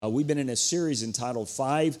We've been in a series entitled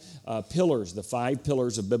Five Pillars, the Five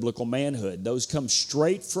Pillars of Biblical Manhood. Those come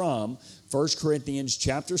straight from 1 Corinthians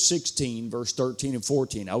chapter 16, verse 13 and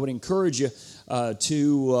 14. I would encourage you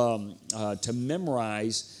to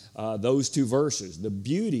memorize those two verses. The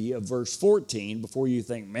beauty of verse 14, before you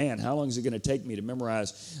think, man, how long is it going to take me to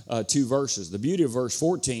memorize two verses? The beauty of verse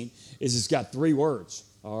 14 is it's got three words.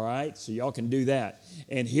 All right, so y'all can do that.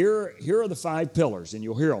 And here are the five pillars, and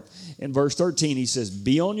you'll hear them. In verse 13, he says,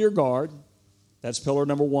 be on your guard. That's pillar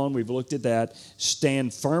number one. We've looked at that.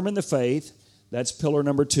 Stand firm in the faith. That's pillar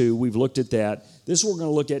number two. We've looked at that. This is what we're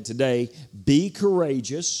going to look at today. Be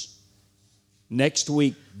courageous. Next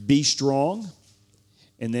week, be strong.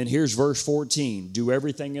 And then here's verse 14, do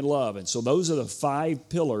everything in love. And so those are the five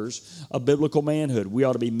pillars of biblical manhood. We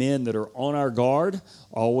ought to be men that are on our guard,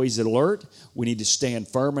 always alert. We need to stand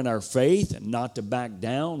firm in our faith and not to back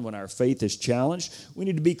down when our faith is challenged. We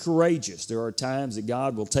need to be courageous. There are times that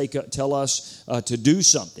God will tell us to do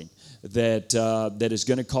something that is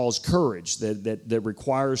going to cause courage, that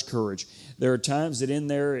requires courage. There are times that in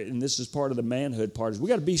there, and this is part of the manhood part, is we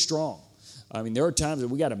got to be strong. I mean, there are times that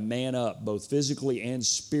we got to man up, both physically and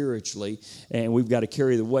spiritually, and we've got to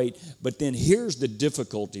carry the weight. But then here's the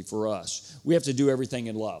difficulty for us. We have to do everything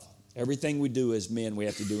in love. Everything we do as men, we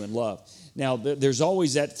have to do in love. Now, there's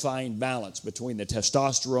always that fine balance between the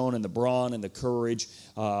testosterone and the brawn and the courage,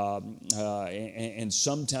 and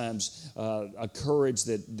sometimes a courage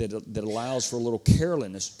that allows for a little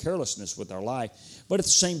carelessness with our life, but at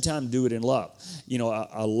the same time, do it in love. You know,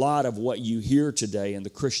 a lot of what you hear today in the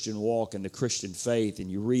Christian walk and the Christian faith, and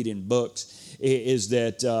you read in books, is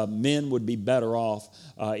that men would be better off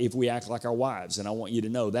if we act like our wives. And I want you to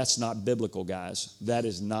know that's not biblical, guys. That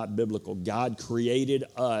is not biblical. God created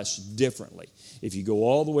us differently. If you go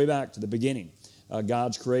all the way back to the beginning,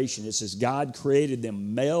 God's creation, it says God created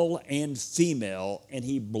them male and female, and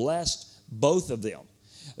He blessed both of them.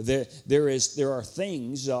 There are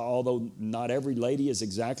things, although not every lady is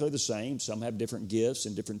exactly the same. Some have different gifts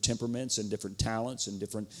and different temperaments and different talents and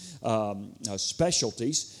different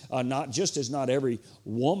specialties. Not every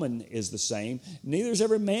woman is the same. Neither is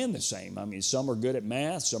every man the same. I mean, some are good at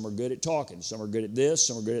math, some are good at talking, some are good at this,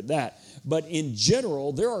 some are good at that. But in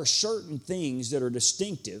general, there are certain things that are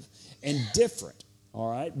distinctive and different, all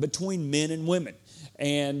right, between men and women.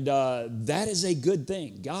 And that is a good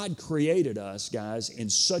thing. God created us, guys, in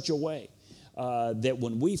such a way that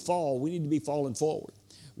when we fall, we need to be falling forward.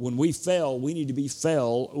 When we fail, we need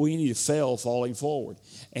to fail falling forward.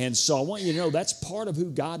 And so I want you to know that's part of who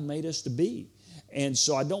God made us to be. And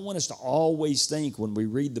so I don't want us to always think when we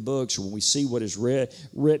read the books or when we see what is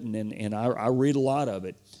written, and I read a lot of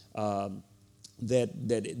it,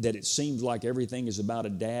 that it seems like everything is about a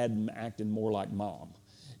dad acting more like mom.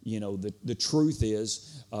 You know, the truth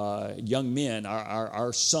is, young men,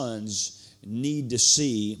 our sons need to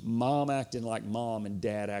see mom acting like mom and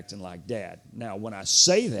dad acting like dad. Now, when I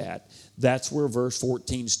say that, that's where verse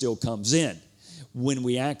 14 still comes in. When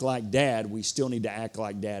we act like dad, we still need to act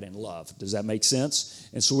like dad in love. Does that make sense?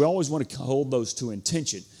 And so we always want to hold those two in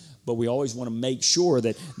tension. But we always want to make sure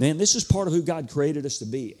that, man, this is part of who God created us to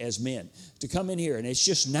be as men, to come in here. And it's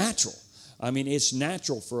just natural. I mean, it's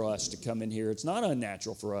natural for us to come in here. It's not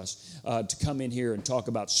unnatural for us to come in here and talk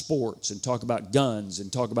about sports and talk about guns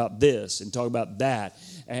and talk about this and talk about that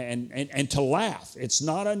and to laugh. It's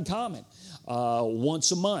not uncommon.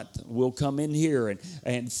 Once a month, we'll come in here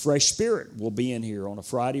and Fresh Spirit will be in here on a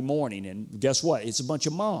Friday morning. And guess what? It's a bunch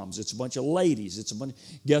of moms. It's a bunch of ladies.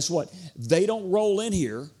 Guess what? They don't roll in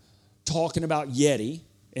here talking about Yeti.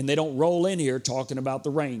 And they don't roll in here talking about the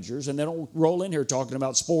Rangers, and they don't roll in here talking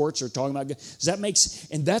about sports or talking about. Does that make sense?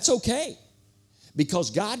 And that's okay,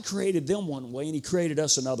 because God created them one way and He created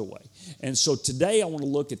us another way. And so today I want to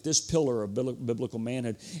look at this pillar of biblical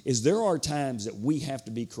manhood. Is there are times that we have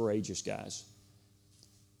to be courageous, guys.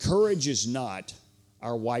 Courage is not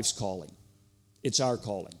our wife's calling; it's our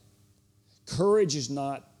calling. Courage is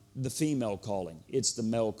not the female calling; it's the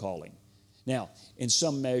male calling. Now, in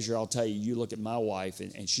some measure, I'll tell you, you look at my wife,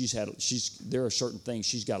 and there are certain things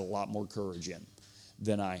she's got a lot more courage in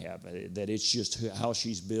than I have. That it's just how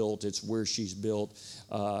she's built, it's where she's built.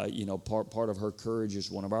 Part of her courage is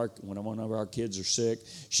when one of our kids are sick,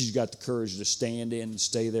 she's got the courage to stand in and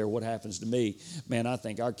stay there. What happens to me? Man, I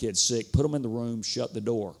think our kid's sick. Put them in the room, shut the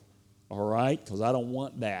door, all right? Because I don't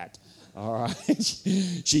want that. All right,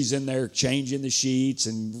 she's in there changing the sheets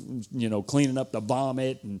and, cleaning up the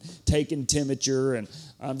vomit and taking temperature. And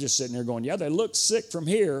I'm just sitting there going, yeah, they look sick from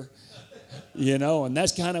here. And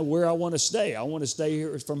that's kind of where I want to stay. I want to stay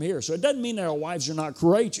here from here. So it doesn't mean that our wives are not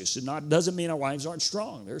courageous. It doesn't mean our wives aren't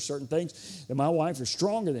strong. There are certain things that my wife is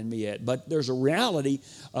stronger than me at. But there's a reality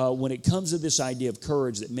when it comes to this idea of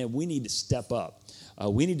courage that, man, we need to step up.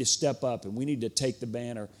 We need to step up, and we need to take the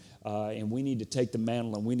banner, and we need to take the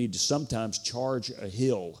mantle, and we need to sometimes charge a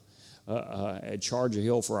hill. Charge a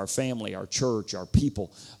hill for our family, our church, our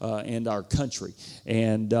people, and our country.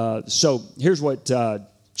 And so here's what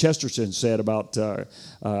Chesterton said about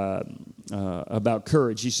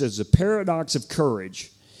courage. He says, the paradox of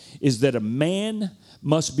courage is that a man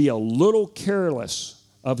must be a little careless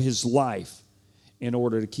of his life in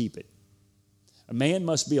order to keep it. A man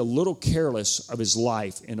must be a little careless of his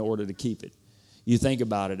life in order to keep it. You think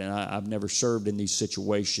about it, and I've never served in these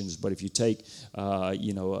situations, but if you take,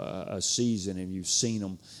 a season and you've seen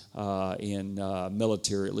them in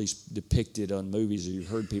military, at least depicted on movies, or you've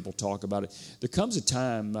heard people talk about it, there comes a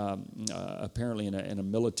time, apparently in a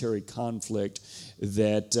military conflict,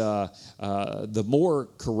 that the more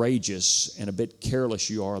courageous and a bit careless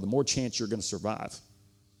you are, the more chance you're going to survive.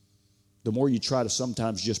 The more you try to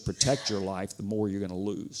sometimes just protect your life, the more you're going to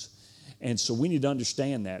lose. And so we need to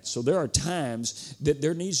understand that. So there are times that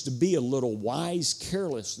there needs to be a little wise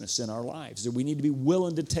carelessness in our lives, that we need to be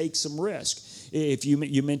willing to take some risk. If you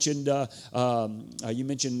mentioned the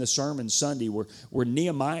sermon Sunday where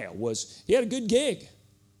Nehemiah he had a good gig.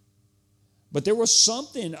 But there was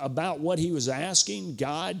something about what he was asking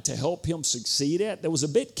God to help him succeed at that was a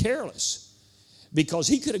bit careless. Because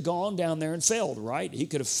he could have gone down there and failed, right? He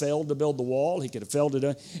could have failed to build the wall. He could have failed to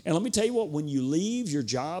do. And let me tell you what, when you leave your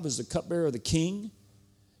job as the cupbearer of the king,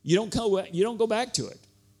 you don't go back to it.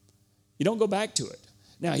 You don't go back to it.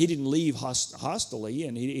 Now, he didn't leave hostily,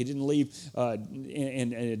 and he didn't leave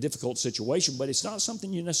in a difficult situation, but it's not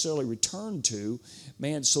something you necessarily return to,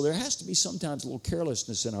 man. So there has to be sometimes a little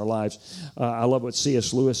carelessness in our lives. I love what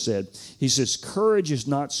C.S. Lewis said. He says, courage is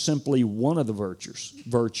not simply one of the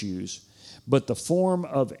virtues, but the form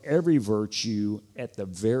of every virtue at the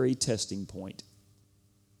very testing point.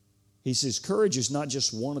 He says courage is not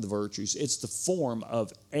just one of the virtues, it's the form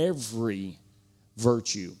of every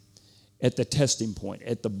virtue at the testing point,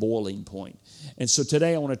 at the boiling point. And so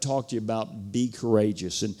today I want to talk to you about be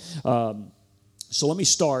courageous. And so let me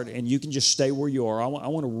start, and you can just stay where you are. I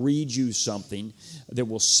want to read you something that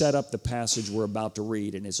will set up the passage we're about to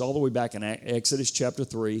read. And it's all the way back in Exodus chapter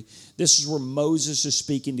 3. This is where Moses is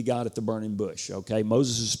speaking to God at the burning bush, okay?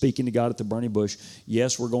 Moses is speaking to God at the burning bush.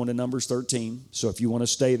 Yes, we're going to Numbers 13. So if you want to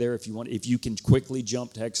stay there, if you can quickly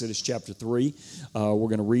jump to Exodus chapter 3, we're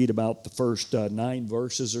going to read about the first 9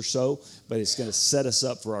 verses or so, but it's going to set us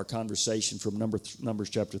up for our conversation from Numbers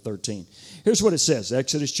chapter 13. Here's what it says,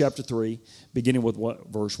 Exodus chapter 3, beginning with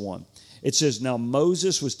verse 1. It says, now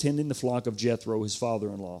Moses was tending the flock of Jethro, his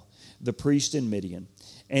father-in-law, the priest in Midian,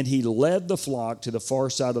 and he led the flock to the far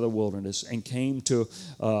side of the wilderness and came to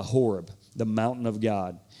Horeb, the mountain of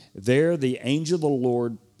God. There the angel of the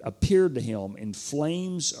Lord appeared to him in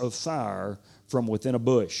flames of fire from within a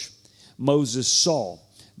bush. Moses saw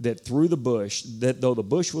that through the bush, that though the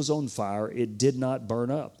bush was on fire, it did not burn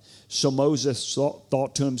up. So Moses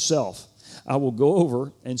thought to himself, I will go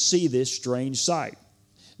over and see this strange sight.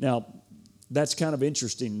 Now, that's kind of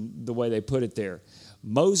interesting the way they put it there.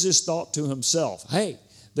 Moses thought to himself, hey,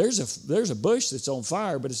 there's a bush that's on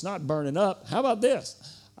fire, but it's not burning up. How about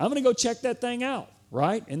this? I'm going to go check that thing out,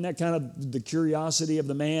 right? Isn't that kind of the curiosity of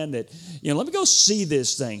the man that, let me go see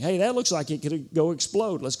this thing. Hey, that looks like it could go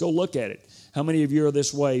explode. Let's go look at it. How many of you are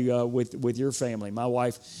this way with your family? My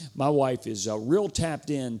wife is real tapped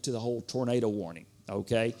into the whole tornado warning.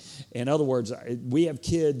 Okay? In other words, we have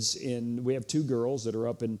kids we have 2 girls that are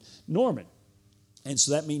up in Norman. And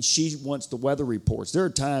so that means she wants the weather reports. There are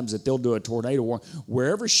times that they'll do a tornado warning.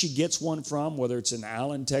 Wherever she gets one from, whether it's in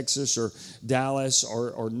Allen, Texas, or Dallas,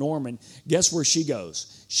 or Norman, guess where she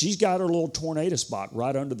goes? She's got her little tornado spot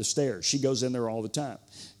right under the stairs. She goes in there all the time.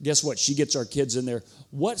 Guess what? She gets our kids in there.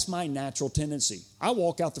 What's my natural tendency? I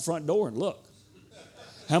walk out the front door and look.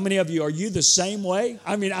 How many of you, are you the same way?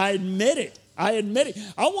 I mean, I admit it. I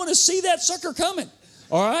want to see that sucker coming,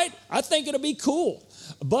 all right? I think it'll be cool.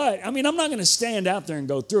 But, I'm not going to stand out there and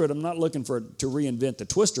go through it. I'm not looking to reinvent the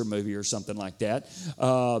Twister movie or something like that.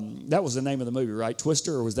 That was the name of the movie, right?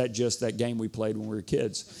 Twister, or was that just that game we played when we were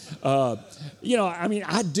kids? I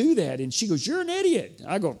do that. And she goes, you're an idiot.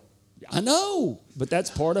 I go, I know, but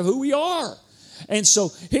that's part of who we are. And so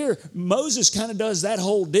here, Moses kind of does that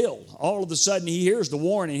whole deal. All of a sudden, he hears the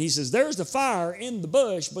warning. He says, there's the fire in the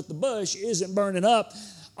bush, but the bush isn't burning up.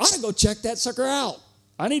 I ought to go check that sucker out.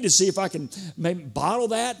 I need to see if I can maybe bottle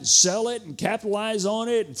that and sell it and capitalize on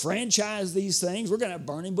it and franchise these things. We're going to have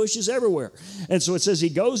burning bushes everywhere. And so it says he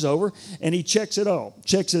goes over and he checks it out.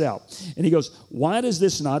 And he goes, why does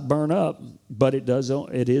this not burn up? But it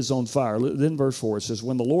is on fire. Then verse 4, it says,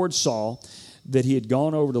 when the Lord saw that he had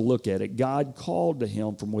gone over to look at it, God called to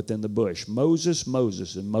him from within the bush, Moses,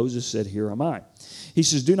 Moses. And Moses said, here am I. He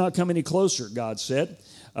says, do not come any closer, God said.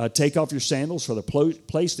 Take off your sandals, for the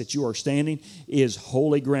place that you are standing is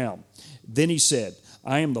holy ground. Then he said,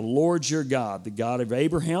 I am the Lord your God, the God of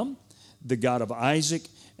Abraham, the God of Isaac,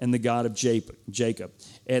 and the God of Jacob.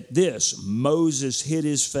 At this, Moses hid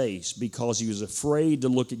his face because he was afraid to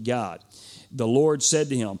look at God. The Lord said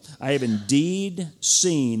to him, I have indeed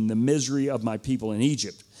seen the misery of my people in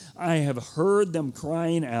Egypt. I have heard them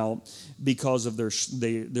crying out because of their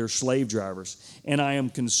slave drivers, and I am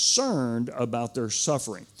concerned about their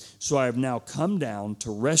suffering. So I have now come down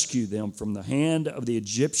to rescue them from the hand of the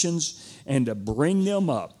Egyptians and to bring them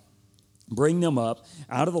up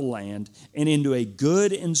out of the land and into a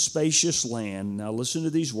good and spacious land. Now listen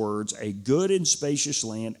to these words, a good and spacious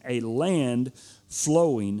land, a land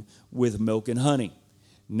flowing with milk and honey.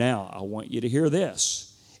 Now I want you to hear this.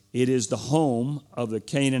 It is the home of the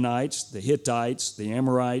Canaanites, the Hittites, the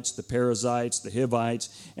Amorites, the Perizzites, the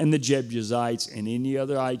Hivites, and the Jebusites, and any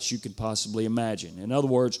other ites you could possibly imagine. In other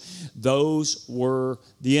words, those were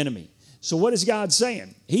the enemy. So what is God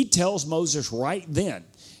saying? He tells Moses right then,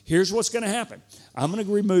 here's what's going to happen. I'm going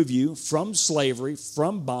to remove you from slavery,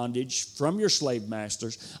 from bondage, from your slave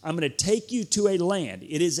masters. I'm going to take you to a land.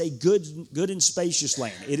 It is a good and spacious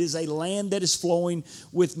land. It is a land that is flowing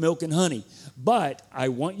with milk and honey. But I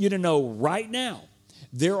want you to know right now,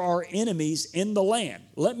 there are enemies in the land.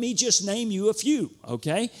 Let me just name you a few,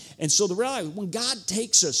 okay? And so the reality, when God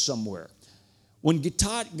takes us somewhere, when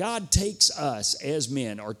God takes us as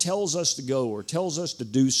men or tells us to go or tells us to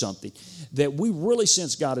do something that we really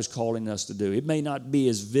sense God is calling us to do, it may not be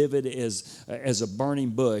as vivid as a burning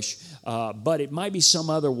bush, but it might be some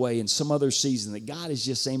other way in some other season that God is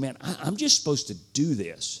just saying, man, I'm just supposed to do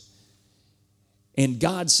this. And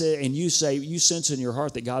God said, and you sense in your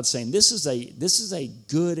heart that God's saying, this is a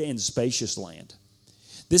good and spacious land.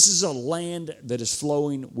 This is a land that is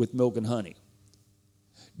flowing with milk and honey.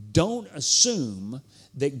 Don't assume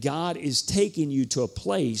that God is taking you to a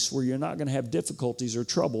place where you're not going to have difficulties or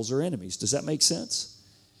troubles or enemies. Does that make sense?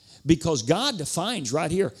 Because God defines right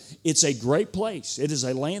here, it's a great place. It is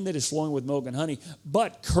a land that is flowing with milk and honey.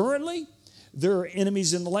 But currently, there are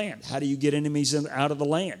enemies in the land. How do you get enemies out of the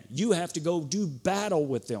land? You have to go do battle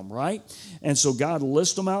with them, right? And so God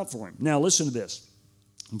lists them out for him. Now listen to this.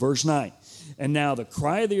 Verse 9. And now the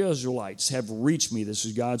cry of the Israelites have reached me. This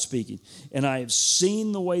is God speaking. And I have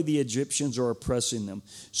seen the way the Egyptians are oppressing them.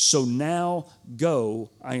 So now go,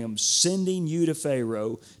 I am sending you to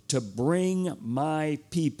Pharaoh to bring my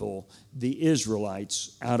people, the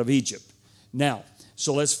Israelites, out of Egypt. Now,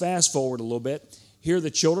 so let's fast forward a little bit. Here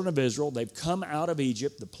the children of Israel, they've come out of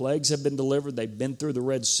Egypt. The plagues have been delivered. They've been through the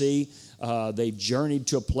Red Sea. They've journeyed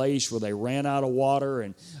to a place where they ran out of water,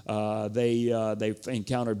 and they've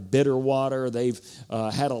encountered bitter water. They've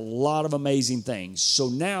had a lot of amazing things. So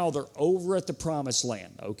now they're over at the Promised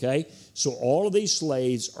Land, okay? So all of these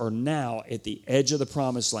slaves are now at the edge of the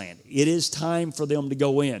Promised Land. It is time for them to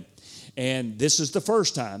go in. And this is the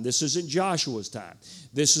first time. This isn't Joshua's time.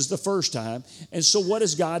 This is the first time. And so what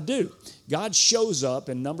does God do? God shows up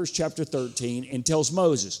in Numbers chapter 13 and tells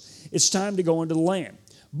Moses, it's time to go into the land.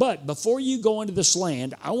 But before you go into this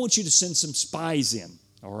land, I want you to send some spies in,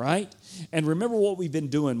 all right? And remember what we've been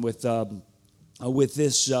doing with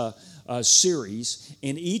this series.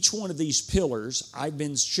 In each one of these pillars, I've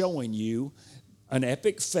been showing you an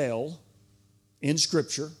epic fail in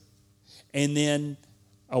Scripture, and then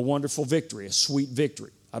a wonderful victory, a sweet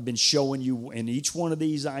victory. I've been showing you in each one of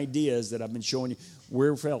these ideas that I've been showing you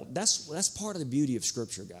where it fell. That's part of the beauty of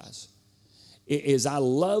Scripture, guys. Is I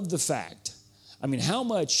love the fact. I mean, how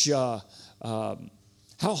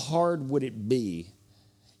hard would it be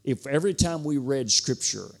if every time we read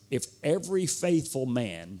Scripture, if every faithful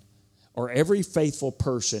man or every faithful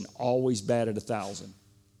person always batted 1,000?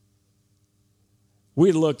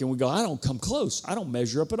 We'd look and we go, I don't come close. I don't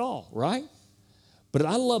measure up at all, right? But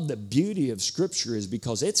I love the beauty of Scripture is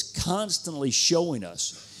because it's constantly showing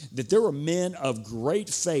us that there were men of great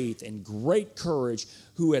faith and great courage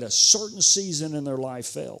who at a certain season in their life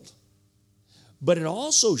failed. But it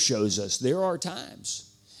also shows us there are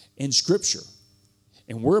times in Scripture,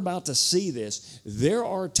 and we're about to see this, there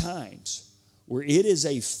are times where it is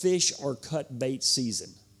a fish or cut bait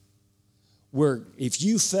season, where if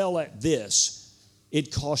you fell at this,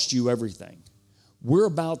 it cost you everything. we're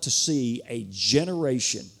about to see a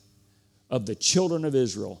generation of the children of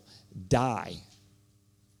Israel die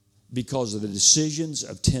because of the decisions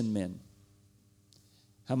of 10 men.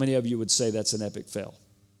 How many of you would say that's an epic fail?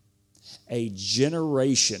 A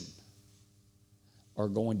generation are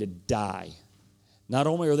going to die. Not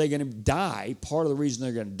only are they going to die, part of the reason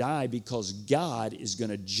they're going to die because God is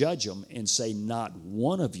going to judge them and say, not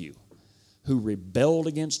one of you who rebelled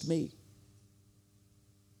against me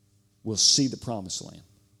will see the promised land.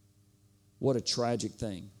 What a tragic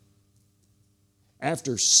thing.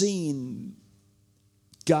 After seeing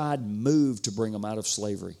God move to bring them out of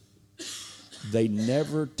slavery, they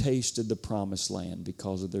never tasted the promised land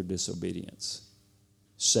because of their disobedience,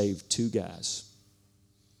 save 2 guys.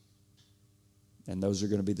 And those are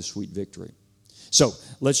going to be the sweet victory. So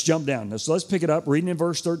let's jump down. So let's pick it up, reading in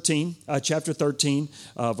verse 13, chapter 13,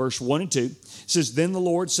 verse 1 and 2. It says, Then the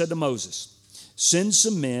Lord said to Moses, Send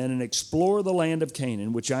some men and explore the land of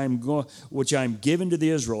Canaan, which I am giving to the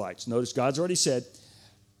Israelites. Notice God's already said,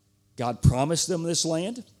 God promised them this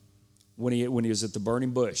land when he was at the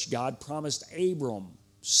burning bush. God promised Abram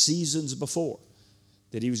seasons before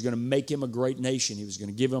that he was going to make him a great nation. He was going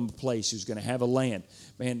to give him a place. He was going to have a land.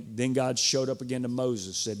 Man, then God showed up again to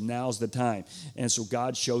Moses, said, now's the time. And so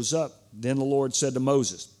God shows up. Then the Lord said to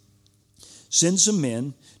Moses, Send some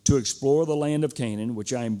men to explore the land of Canaan,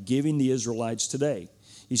 which I am giving the Israelites today.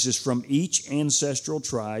 He says, from each ancestral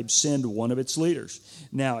tribe, send one of its leaders.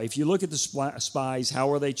 Now, if you look at the spies,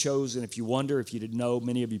 how are they chosen? If you wonder, if you didn't know,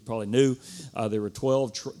 many of you probably knew, there were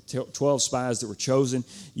 12 spies that were chosen.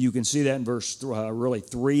 You can see that in verse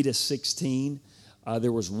 3 to 16.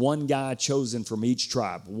 There was one guy chosen from each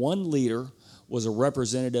tribe. One leader was a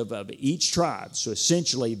representative of each tribe. So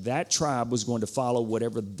essentially, that tribe was going to follow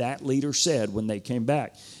whatever that leader said when they came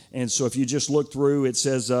back. And so if you just look through, it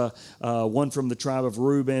says one from the tribe of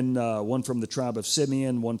Reuben, one from the tribe of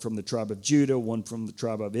Simeon, one from the tribe of Judah, one from the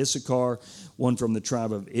tribe of Issachar, one from the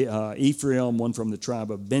tribe of Ephraim, one from the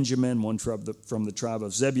tribe of Benjamin, one from the tribe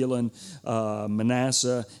of Zebulun,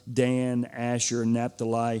 Manasseh, Dan, Asher,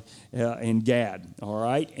 Naphtali, and Gad. All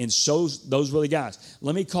right? And so those were the guys.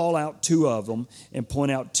 Let me call out 2 of them and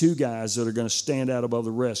point out 2 guys that are going to stand out above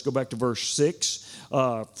the rest. Go back to verse 6.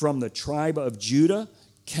 From the tribe of Judah,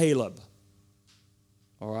 Caleb.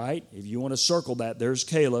 All right, if you want to circle that, there's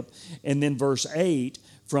Caleb. And then verse 8,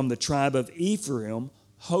 from the tribe of Ephraim,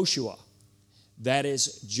 Hoshua. That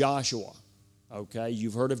is Joshua. Okay,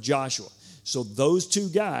 you've heard of Joshua. So those 2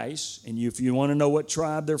 guys, and if you want to know what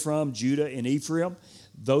tribe they're from, Judah and Ephraim,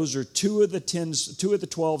 those are 2 of the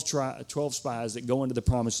 12 spies that go into the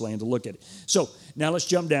promised land to look at it. So now let's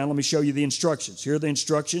jump down. Let me show you the instructions. Here are the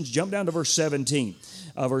instructions. Jump down to verse 17.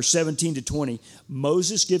 Verse 17 to 20,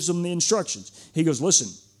 Moses gives them the instructions. He goes, listen,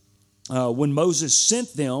 when Moses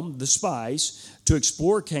sent them, the spies, to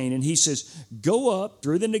explore Canaan, he says, go up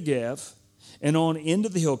through the Negev and on into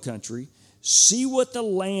the hill country, see what the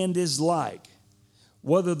land is like,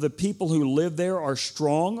 whether the people who live there are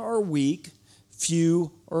strong or weak,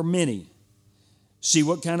 few or many. See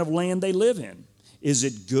what kind of land they live in. Is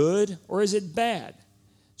it good or is it bad?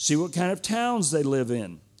 See what kind of towns they live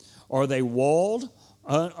in. Are they walled,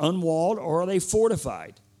 unwalled, or are they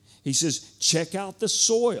fortified? He says, check out the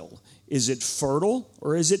soil. Is it fertile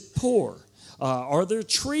or is it poor? Are there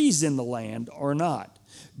trees in the land or not?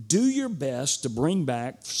 Do your best to bring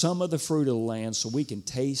back some of the fruit of the land so we can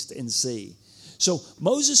taste and see. So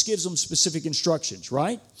Moses gives them specific instructions,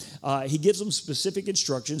 right? He gives them specific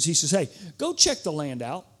instructions. He says, hey, go check the land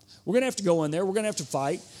out. We're going to have to go in there. We're going to have to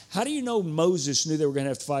fight. How do you know Moses knew they were going to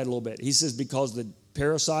have to fight a little bit? He says because the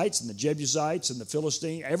Perizzites and the Jebusites and the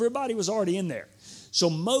Philistines, everybody was already in there. So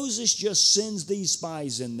Moses just sends these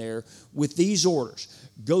spies in there with these orders.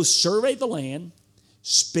 Go survey the land,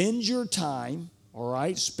 spend your time, all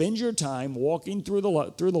right? Spend your time walking through the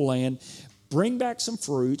land, bring back some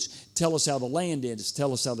fruits, tell us how the land is,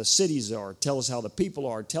 tell us how the cities are, tell us how the people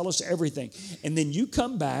are, tell us everything. And then you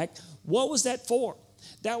come back. What was that for?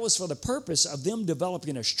 That was for the purpose of them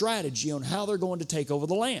developing a strategy on how they're going to take over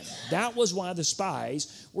the land. That was why the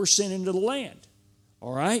spies were sent into the land.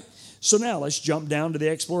 All right? So now let's jump down to the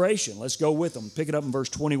exploration. Let's go with them. Pick it up in verse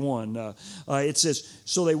 21. It says,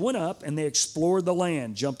 so they went up and they explored the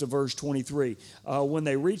land. Jump to verse 23. When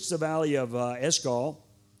they reached the valley of Eshcol,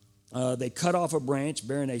 they cut off a branch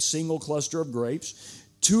bearing a single cluster of grapes.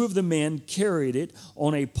 Two of the men carried it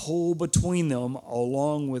on a pole between them,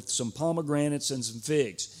 along with some pomegranates and some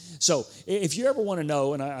figs. So if you ever want to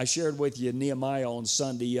know, and I shared with you Nehemiah on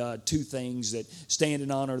Sunday, two things that stand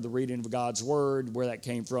in honor of the reading of God's Word, where that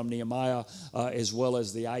came from, Nehemiah, as well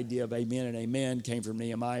as the idea of amen and amen came from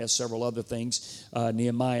Nehemiah, several other things.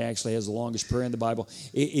 Nehemiah actually has the longest prayer in the Bible.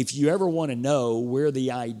 If you ever want to know where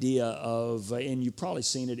the idea of, and you've probably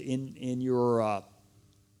seen it in your...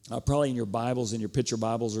 probably in your Bibles, in your picture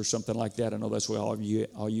Bibles or something like that. I know that's what all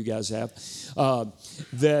you guys have.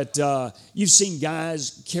 You've seen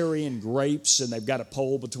guys carrying grapes and they've got a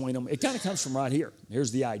pole between them. It kind of comes from right here.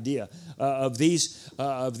 Here's the idea of these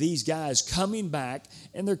guys coming back,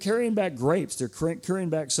 and they're carrying back grapes. They're carrying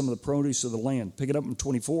back some of the produce of the land. Pick it up in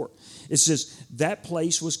 24. It says, that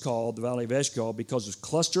place was called the Valley of Eshcol because of a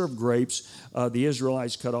cluster of grapes the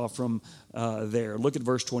Israelites cut off from there. Look at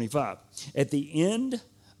verse 25. At the end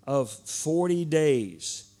of 40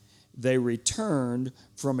 days, they returned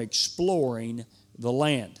from exploring the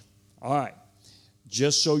land. All right,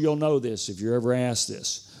 just so you'll know this, if you're ever asked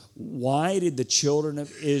this, why did the children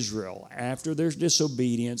of Israel, after their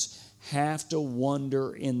disobedience, have to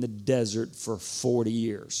wander in the desert for 40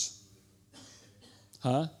 years?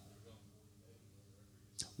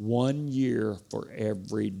 1 year for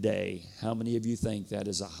every day. How many of you think that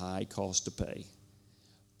is a high cost to pay?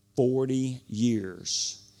 40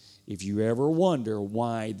 years. If you ever wonder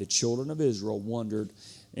why the children of Israel wandered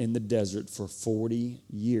in the desert for 40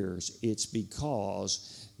 years, it's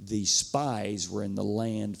because the spies were in the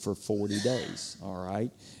land for 40 days, all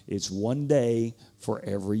right? It's 1 day for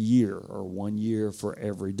every year, or 1 year for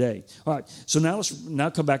every day. All right, so let's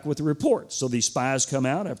come back with the report. So these spies come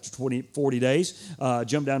out after 40 days.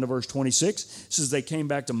 Jump down to verse 26. It says they came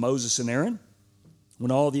back to Moses and Aaron when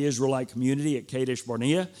all the Israelite community at Kadesh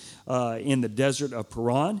Barnea in the desert of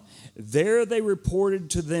Paran. There they reported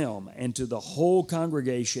to them and to the whole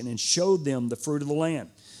congregation and showed them the fruit of the land.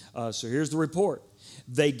 So here's the report.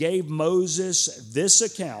 They gave Moses this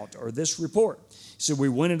account, or this report. So we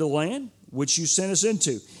went into the land which you sent us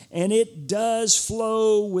into, and it does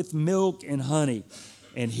flow with milk and honey.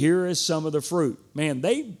 And here is some of the fruit. Man,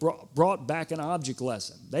 they brought back an object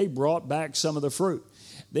lesson. They brought back some of the fruit.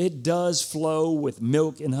 It does flow with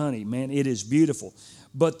milk and honey. Man, it is beautiful.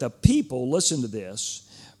 But the people, listen to this,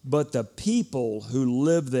 but the people who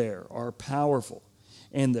live there are powerful,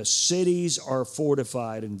 and the cities are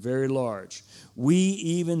fortified and very large. We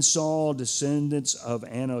even saw descendants of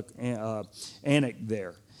Anak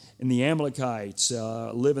there. And the Amalekites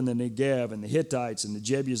live in the Negev, and the Hittites and the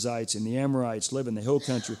Jebusites and the Amorites live in the hill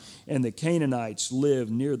country, and the Canaanites live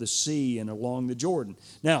near the sea and along the Jordan.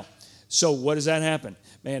 Now, so what does that happen?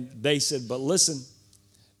 Man, they said, but listen,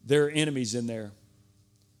 there are enemies in there.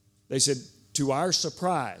 They said, to our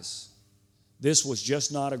surprise, this was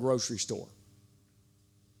just not a grocery store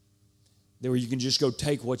where you can just go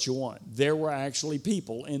take what you want. There were actually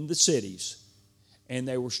people in the cities, and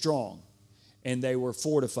they were strong, and they were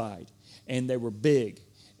fortified, and they were big,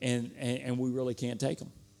 and we really can't take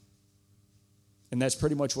them. And that's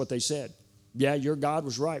pretty much what they said. Yeah, your God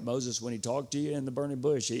was right, Moses, when he talked to you in the burning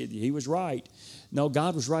bush. He was right. No,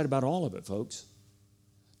 God was right about all of it, folks.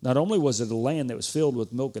 Not only was it a land that was filled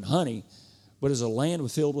with milk and honey, but it was a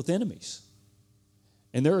land filled with enemies.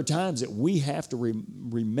 And there are times that we have to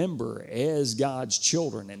remember as God's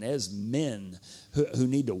children and as men who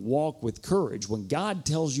need to walk with courage. When God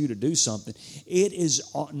tells you to do something, it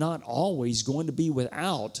is not always going to be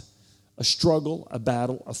without a struggle, a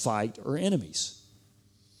battle, a fight, or enemies.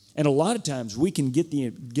 And a lot of times we can get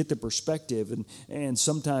the perspective, and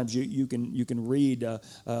sometimes you can read.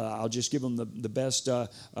 I'll just give them the best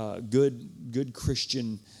good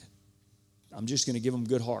Christian. I'm just going to give them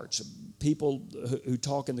good hearts. People who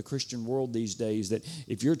talk in the Christian world these days that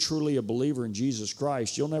if you're truly a believer in Jesus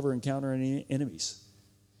Christ, you'll never encounter any enemies.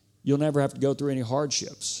 You'll never have to go through any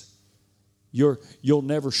hardships. You'll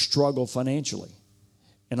never struggle financially.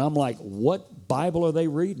 And I'm like, what Bible are they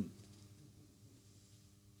reading?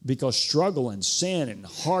 Because struggle and sin and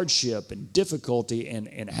hardship and difficulty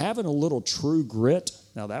and having a little true grit,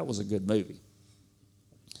 now that was a good movie.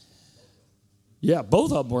 Yeah,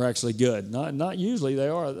 both of them were actually good. Not usually they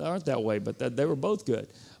aren't that way, but they were both good.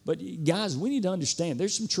 But guys, we need to understand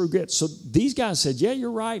there's some true grit. So these guys said, yeah, you're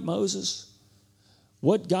right, Moses.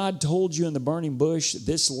 What God told you in the burning bush,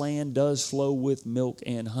 this land does flow with milk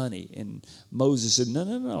and honey. And Moses said,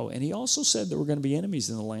 no. And he also said there were going to be enemies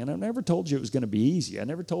in the land. I never told you it was going to be easy. I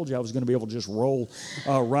never told you I was going to be able to just roll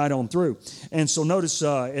right on through. And so notice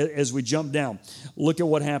as we jump down, look at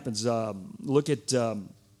what happens. Look at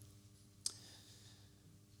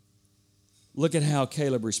Look at how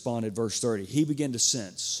Caleb responded, verse 30. He began to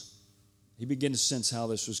sense. He began to sense how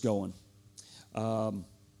this was going.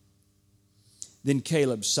 Then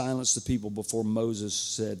Caleb silenced the people before Moses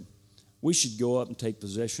said, we should go up and take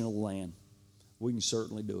possession of the land. We can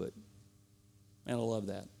certainly do it. And I love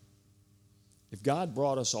that. If God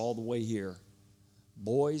brought us all the way here,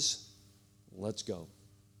 boys, let's go.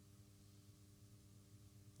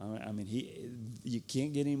 I mean, you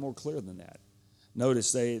can't get any more clear than that.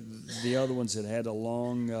 Notice the other ones had a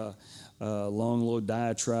long little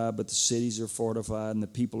diatribe, but the cities are fortified and the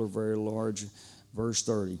people are very large. Verse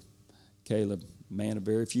 30, Caleb, man of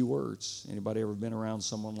very few words. Anybody ever been around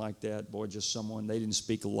someone like that? Boy, just someone, they didn't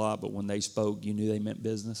speak a lot, but when they spoke, you knew they meant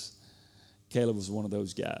business. Caleb was one of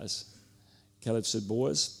those guys. Caleb said,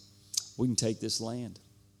 boys, we can take this land.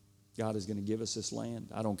 God is going to give us this land.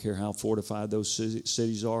 I don't care how fortified those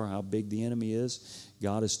cities are, how big the enemy is.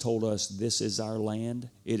 God has told us this is our land.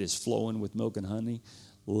 It is flowing with milk and honey.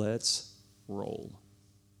 Let's roll.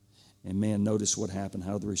 And man, notice what happened,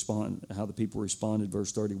 how the people responded,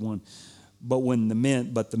 verse 31. But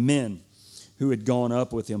the men who had gone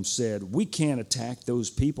up with him said, we can't attack those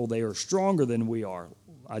people. They are stronger than we are.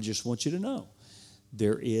 I just want you to know,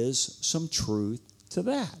 there is some truth to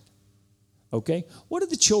that. Okay? What had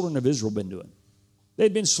the children of Israel been doing?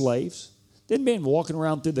 They'd been slaves. They'd been walking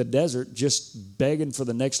around through the desert just begging for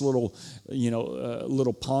the next little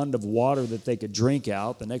pond of water that they could drink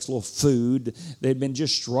out, the next little food. They'd been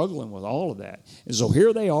just struggling with all of that. And so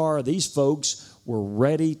here they are. These folks were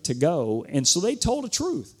ready to go. And so they told the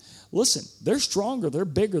truth. Listen, they're stronger, they're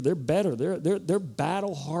bigger, they're better, they're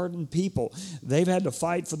battle-hardened people. They've had to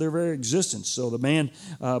fight for their very existence. So the men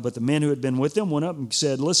who had been with them went up and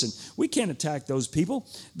said, listen, we can't attack those people.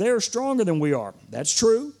 They are stronger than we are. That's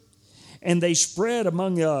true. And they spread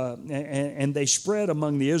among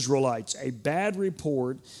the Israelites a bad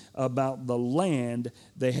report about the land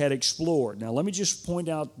they had explored. Now let me just point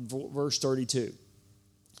out verse 32.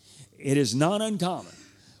 It is not uncommon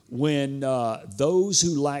when those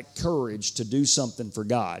who lack courage to do something for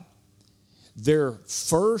God, their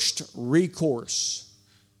first recourse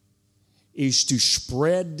is to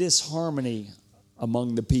spread disharmony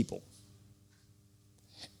among the people.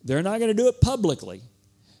 They're not going to do it publicly.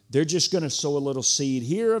 They're just going to sow a little seed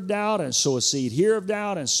here of doubt and sow a seed here of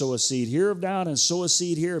doubt and sow a seed here of doubt and sow a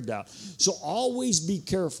seed here of doubt. So always be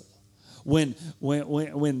careful. When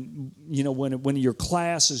your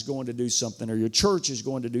class is going to do something, or your church is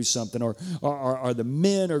going to do something, or the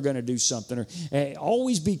men are going to do something,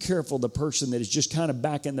 always be careful the person that is just kind of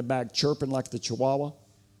back in the back chirping like the chihuahua.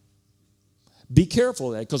 Be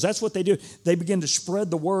careful of that, because that's what they do. They begin to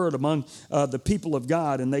spread the word among the people of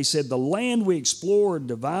God, and they said, the land we explored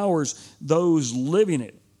devours those living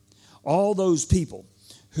it. All those people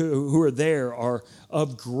who are there are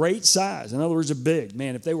of great size. In other words, are big.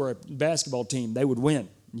 Man, if they were a basketball team, they would win.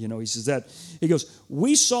 You know, he says that. He goes,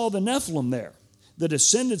 we saw the Nephilim there, the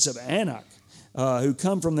descendants of Anak, who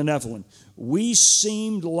come from the Nephilim. We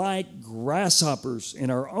seemed like grasshoppers in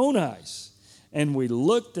our own eyes, and we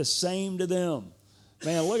looked the same to them.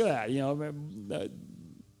 Man, look at that. You know,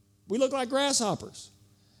 we look like grasshoppers.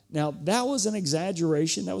 Now, that was an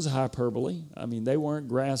exaggeration. That was a hyperbole. I mean, they weren't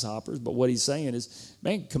grasshoppers, but what he's saying is,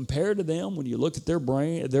 man, compared to them, when you look at their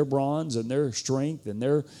bronze and their strength and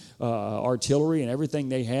their artillery and everything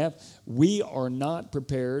they have, we are not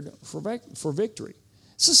prepared for victory.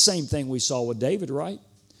 It's the same thing we saw with David, right?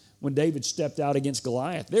 When David stepped out against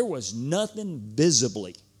Goliath, there was nothing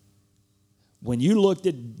visibly. When you looked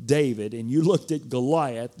at David and you looked at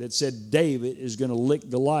Goliath that said David is going to lick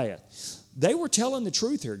Goliath. They were telling the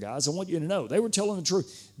truth here, guys. I want you to know. They were telling the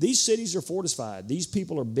truth. These cities are fortified. These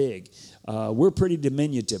people are big. We're pretty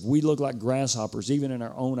diminutive. We look like grasshoppers, even in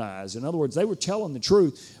our own eyes. In other words, they were telling the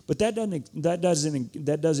truth, but that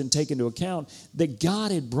doesn't take into account that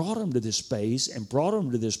God had brought them to this space and brought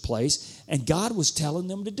them to this place, and God was telling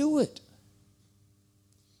them to do it.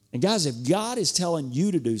 And guys, if God is telling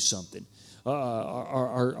you to do something,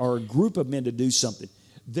 or a group of men to do something,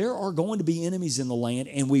 there are going to be enemies in the land,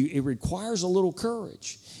 and it requires a little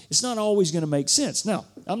courage. It's not always going to make sense. Now,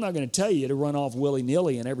 I'm not going to tell you to run off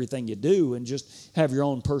willy-nilly in everything you do and just have your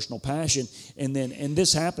own personal passion, and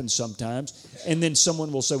this happens sometimes, and then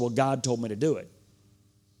someone will say, well, God told me to do it.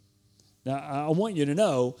 Now, I want you to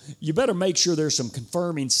know, you better make sure there's some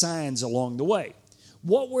confirming signs along the way.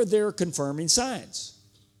 What were their confirming signs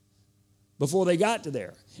before they got to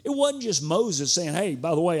there? It wasn't just Moses saying, hey,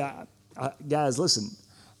 by the way, guys, listen,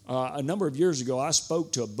 a number of years ago, I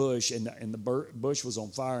spoke to a bush, and the bush was on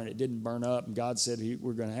fire, and it didn't burn up, and God said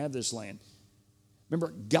we're going to have this land.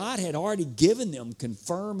 Remember, God had already given them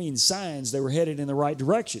confirming signs they were headed in the right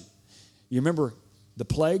direction. You remember the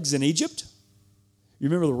plagues in Egypt? You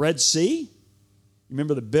remember the Red Sea? You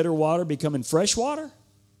remember the bitter water becoming fresh water?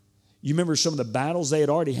 You remember some of the battles they had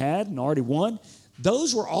already had and already won?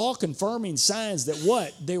 Those were all confirming signs that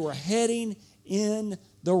what? They were heading in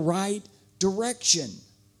the right direction.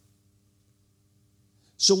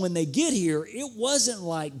 So when they get here, it wasn't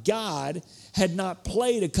like God had not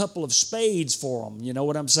played a couple of spades for them. You know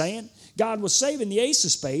what I'm saying? God was saving the ace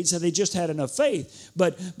of spades had they just had enough faith.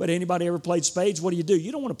 But anybody ever played spades? What do?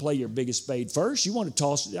 You don't want to play your biggest spade first. You want to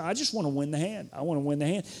toss. I just want to win the hand. I want to win the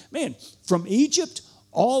hand. Man, from Egypt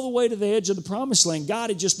all the way to the edge of the promised land,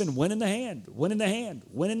 God had just been winning the hand, winning the hand,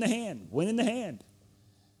 winning the hand, winning the hand.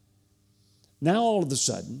 Now all of a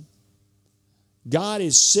sudden, God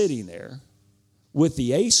is sitting there with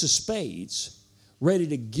the ace of spades, ready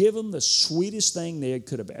to give them the sweetest thing they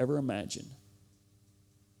could have ever imagined.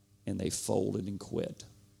 And they folded and quit.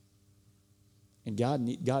 And God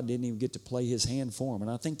didn't even get to play his hand for them.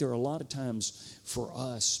 And I think there are a lot of times for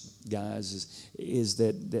us, guys, is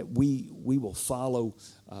that we will follow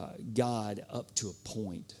God up to a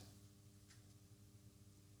point.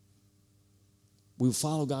 We will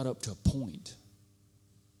follow God up to a point.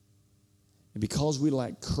 And because we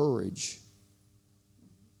lack courage,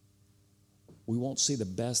 we won't see the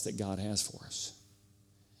best that God has for us.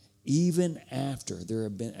 Even after there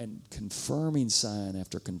have been a confirming sign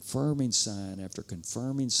after confirming sign after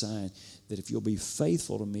confirming sign that if you'll be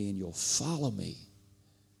faithful to me and you'll follow me,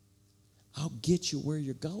 I'll get you where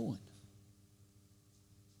you're going.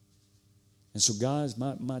 And so, guys,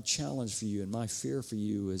 my challenge for you and my fear for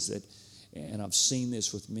you is that, and I've seen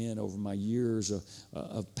this with men over my years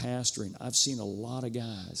of pastoring, I've seen a lot of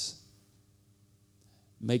guys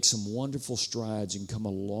make some wonderful strides and come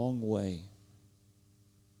a long way.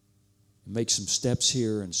 Make some steps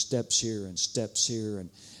here and steps here and steps here,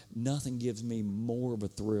 and nothing gives me more of a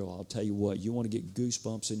thrill. I'll tell you what, you want to get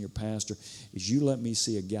goosebumps in your pastor, is you let me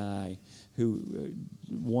see a guy who,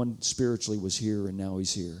 one spiritually was here and now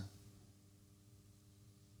he's here.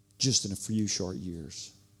 Just in a few short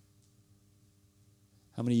years.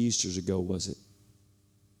 How many Easters ago was it?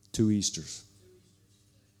 2 Easters.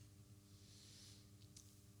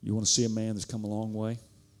 You want to see a man that's come a long way?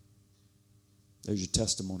 There's your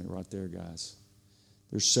testimony right there, guys.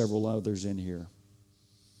 There's several others in here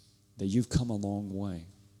that you've come a long way.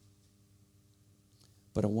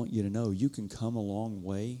 But I want you to know you can come a long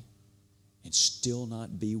way and still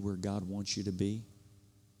not be where God wants you to be,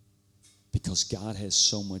 because God has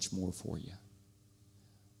so much more for you.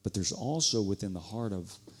 But there's also within the heart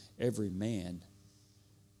of every man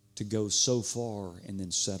to go so far and then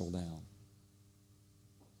settle down.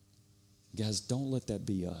 Guys, don't let that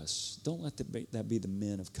be us. Don't let that be the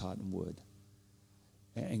men of Cottonwood.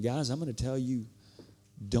 And guys, I'm going to tell you,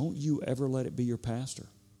 don't you ever let it be your pastor.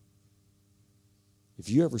 If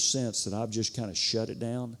you ever sense that I've just kind of shut it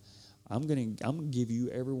down, I'm going to give you,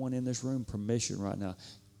 everyone in this room, permission right now.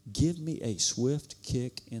 Give me a swift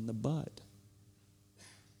kick in the butt.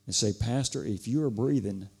 And say, Pastor, if you are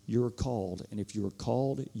breathing, you're called. And if you are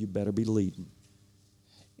called, you better be leading.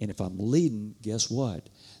 And if I'm leading, guess what?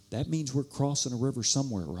 That means we're crossing a river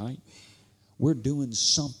somewhere, right? We're doing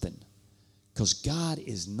something. Because God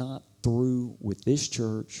is not through with this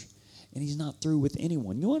church, and he's not through with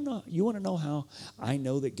anyone. You want to know how I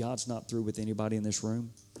know that God's not through with anybody in this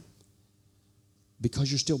room?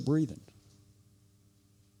 Because you're still breathing.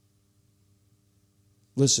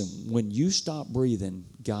 Listen, when you stop breathing,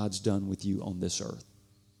 God's done with you on this earth.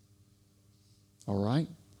 All right?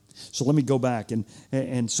 So let me go back,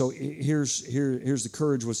 and so here's the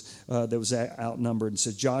courage was that was outnumbered. And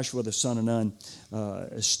says Joshua the son of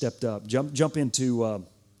Nun stepped up. Jump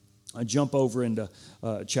over into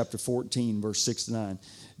chapter 14, verse 6 to 9.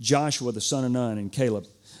 Joshua the son of Nun and Caleb,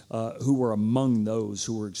 who were among those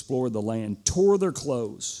who were explored the land, tore their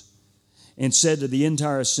clothes and said to the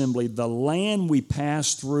entire assembly, the land we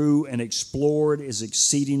passed through and explored is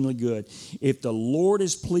exceedingly good. If the Lord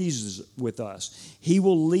is pleased with us, he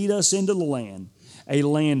will lead us into the land, a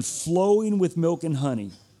land flowing with milk and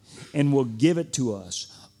honey, and will give it to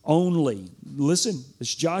us. Only, listen,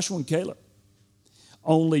 it's Joshua and Caleb.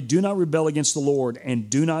 Only do not rebel against the Lord, and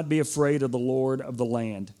do not be afraid of the Lord of the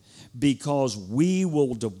land, because we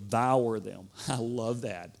will devour them. I love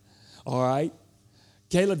that. All right?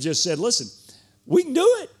 Caleb just said, listen, we can do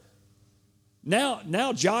it.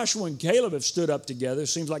 Now Joshua and Caleb have stood up together.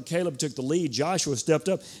 Seems like Caleb took the lead. Joshua stepped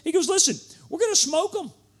up. He goes, listen, we're going to smoke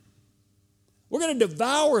them. We're going to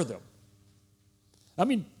devour them. I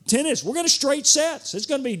mean, tennis, we're going to straight sets. It's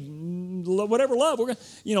going to be whatever love. We're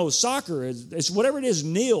going, soccer, it's whatever it is,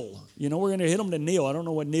 kneel. We're going to hit them to kneel. I don't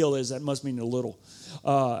know what kneel is. That must mean a little.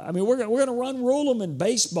 We're going to rule them in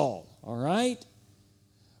baseball, all right?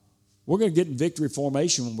 We're going to get in victory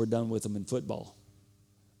formation when we're done with them in football.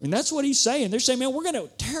 And that's what he's saying. They're saying, man, we're going to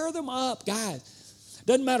tear them up, guys.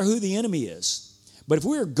 Doesn't matter who the enemy is. But if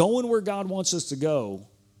we're going where God wants us to go,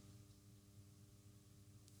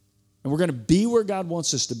 and we're going to be where God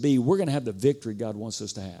wants us to be, we're going to have the victory God wants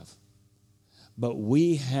us to have. But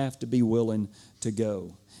we have to be willing to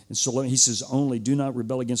go. And so he says, only do not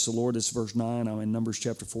rebel against the Lord. This is verse 9. I'm in Numbers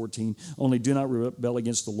chapter 14. Only do not rebel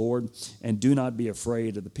against the Lord, and do not be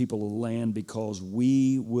afraid of the people of the land, because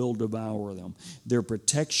we will devour them. Their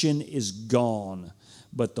protection is gone,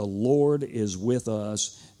 but the Lord is with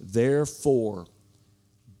us. Therefore,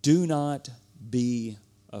 do not be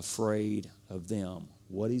afraid of them.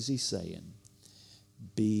 What is he saying?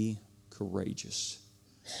 Be courageous.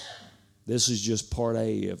 This is just part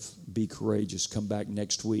A of be courageous. Come back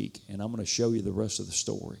next week, and I'm going to show you the rest of the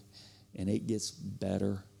story. And it gets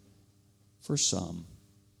better for some.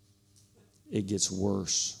 It gets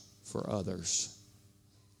worse for others.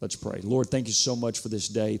 Let's pray. Lord, thank you so much for this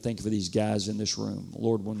day. Thank you for these guys in this room.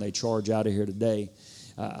 Lord, when they charge out of here today,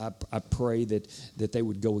 I pray that they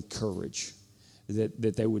would go with courage.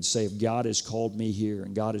 That they would say, if God has called me here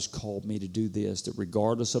and God has called me to do this, that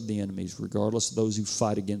regardless of the enemies, regardless of those who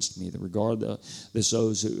fight against me, that regardless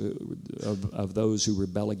of those who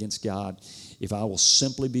rebel against God, if I will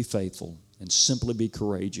simply be faithful and simply be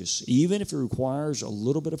courageous, even if it requires a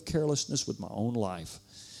little bit of carelessness with my own life,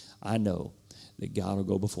 I know that God will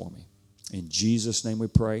go before me. In Jesus' name we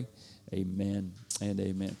pray. Amen and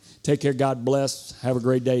amen. Take care. God bless. Have a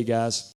great day, guys.